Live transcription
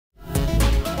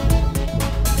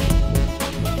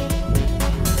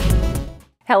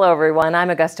Hello everyone, I'm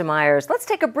Augusta Myers. Let's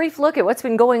take a brief look at what's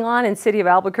been going on in City of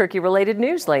Albuquerque related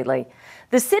news lately.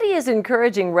 The city is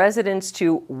encouraging residents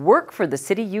to work for the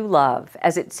city you love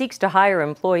as it seeks to hire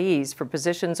employees for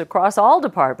positions across all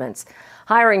departments.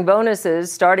 Hiring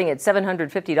bonuses starting at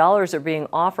 $750 are being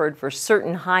offered for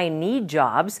certain high-need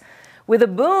jobs. With a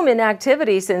boom in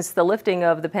activity since the lifting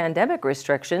of the pandemic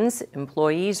restrictions,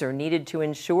 employees are needed to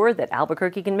ensure that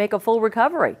Albuquerque can make a full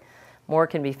recovery. More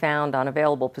can be found on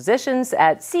available positions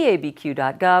at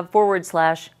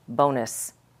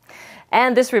cabq.gov/bonus.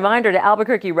 And this reminder to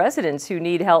Albuquerque residents who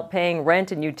need help paying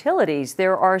rent and utilities,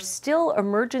 there are still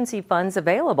emergency funds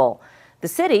available. The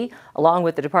city, along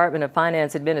with the Department of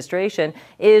Finance Administration,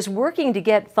 is working to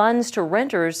get funds to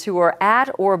renters who are at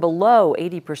or below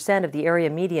 80% of the area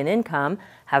median income,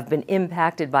 have been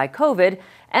impacted by COVID,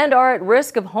 and are at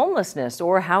risk of homelessness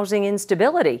or housing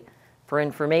instability. For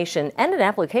information and an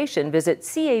application, visit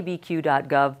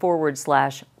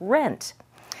cabq.gov/rent.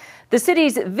 The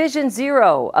city's Vision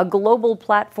Zero, a global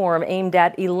platform aimed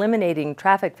at eliminating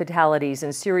traffic fatalities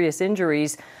and serious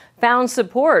injuries, found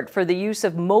support for the use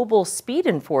of mobile speed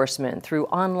enforcement through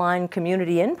online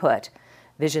community input.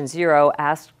 Vision Zero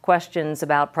asked questions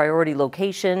about priority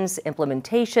locations,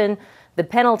 implementation, the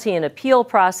penalty and appeal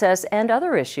process, and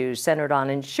other issues centered on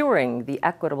ensuring the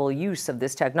equitable use of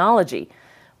this technology.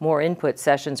 More input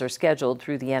sessions are scheduled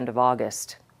through the end of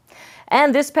August.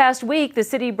 And this past week, the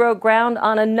city broke ground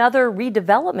on another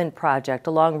redevelopment project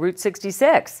along Route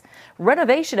 66.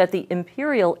 Renovation at the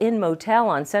Imperial Inn Motel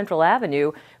on Central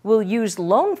Avenue will use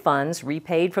loan funds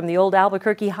repaid from the old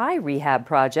Albuquerque High rehab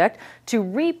project to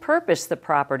repurpose the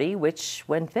property, which,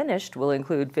 when finished, will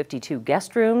include 52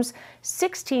 guest rooms,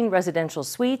 16 residential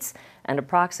suites, and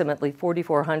approximately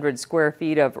 4,400 square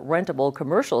feet of rentable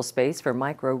commercial space for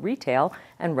micro retail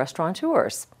and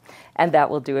restaurateurs. And that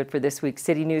will do it for this week's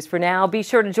City News for now. Be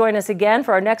sure to join us again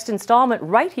for our next installment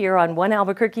right here on One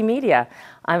Albuquerque Media.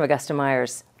 I'm Augusta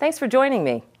Myers. Thanks for joining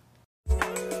me.